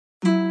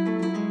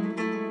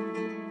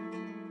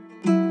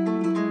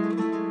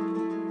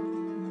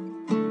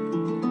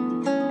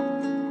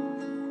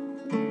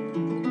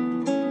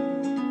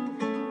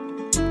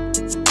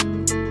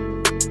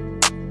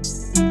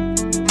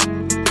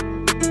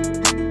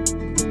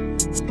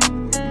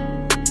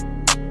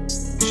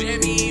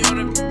heavy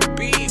on the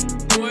beat,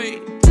 boy.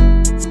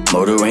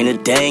 Murder ain't a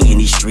thing in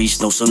these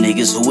streets. Know some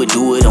niggas who would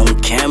do it on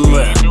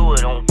camera.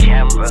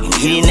 And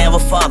he didn't have a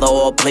father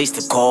or a place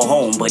to call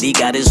home, but he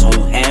got his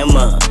own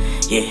hammer.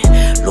 Yeah,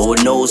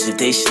 Lord knows if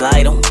they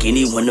slide on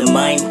anyone of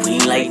mine, we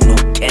ain't like no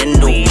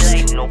candles.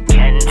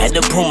 Had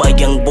to pull my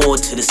young boy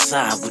to the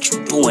side. What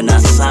you doing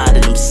outside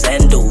of them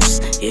sandals?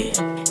 Yeah,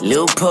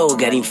 Lil Pro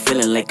got him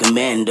feeling like a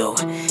Mando.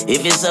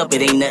 If it's up,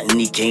 it ain't nothing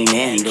he can't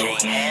handle.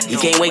 He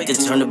can't wait to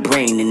turn the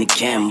brain into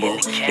Campbell.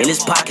 In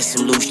his pocket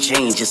some loose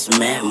change and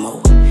some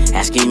ammo.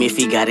 Ask him if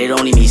he got it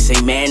on him, he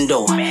say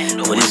Mando.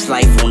 Put his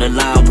life on the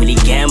line when he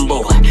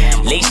gamble.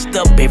 Laced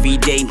up every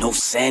day, no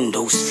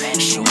sandals.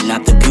 Shooting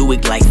out the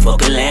Buick like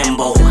fuck a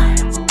Lambo.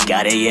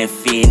 Got a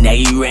FE and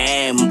a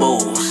Rambo.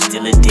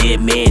 Still a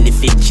dead man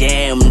if it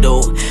jammed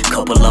though.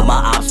 Couple of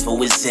my ops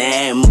for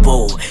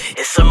example.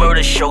 It's a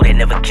murder show that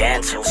never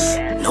cancels.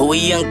 Know a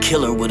young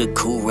killer with a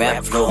cool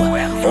rap flow.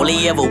 All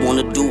he ever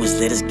wanna do is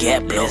let his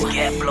gap blow.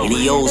 And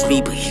he owes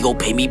me, but he gon'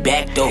 pay me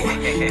back though.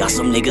 Got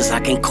some niggas I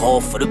can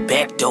call for the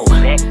back door.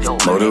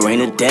 Murder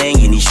ain't a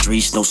thing in these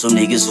streets. Know some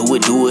niggas who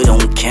would do it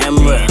on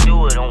camera.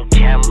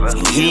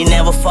 And he didn't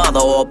have a father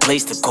or a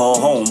place to call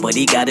home, but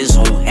he got his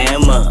own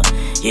hammer.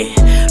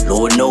 Yeah,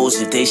 Lord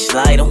knows if they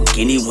slide on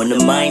anyone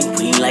of mine,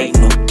 we ain't like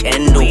no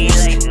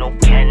candles.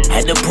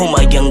 Had to pull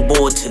my young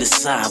boy to the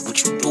side.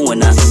 What you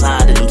doing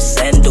outside of them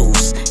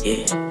sandals?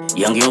 Yeah,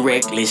 young and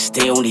reckless,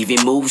 they don't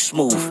even move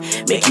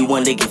smooth. Make you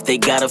wonder if they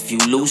got a few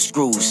loose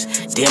screws.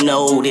 Damn, the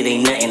old, it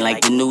ain't nothing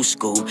like the new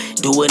school.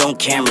 Do it on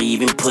camera,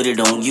 even put it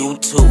on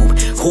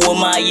YouTube. Who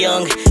am I,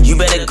 young? You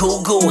better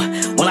Google.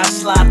 When I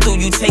slide through,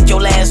 you take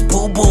your last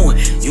boo-boo.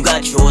 You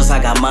got yours,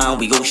 I got mine,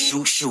 we go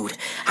shoot.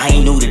 I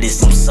ain't new to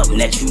this, I'm something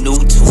that you new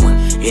to.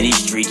 In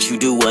these streets, you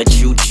do what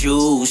you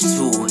choose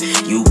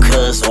to. You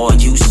cuss or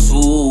you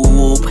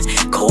soup.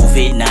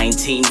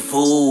 COVID-19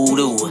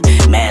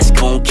 voodoo.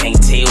 Mask on,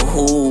 can't tell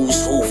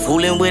who's who.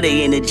 Fooling with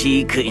the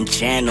energy, couldn't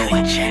channel.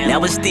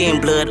 Now it's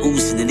thin blood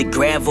oozing in the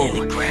gravel.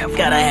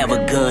 Gotta have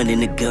a gun in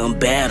the gun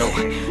battle.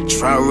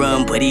 Try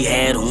run, but he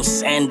had on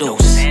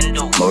sandals.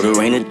 Murder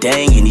ain't a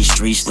thing in these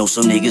streets. Know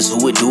some niggas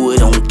who would do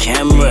it on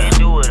camera.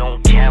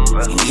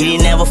 And he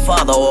didn't have a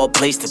father or a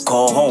place to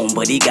call home,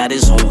 but he got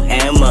his own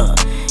hammer.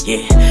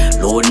 Yeah,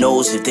 Lord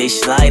knows if they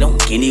slide on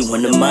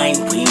anyone of mine,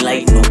 we ain't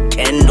like no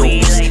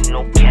candles.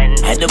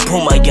 Had to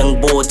pull my young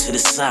boy to the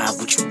side.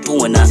 What you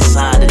doing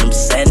outside of them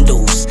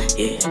sandals?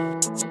 Yeah.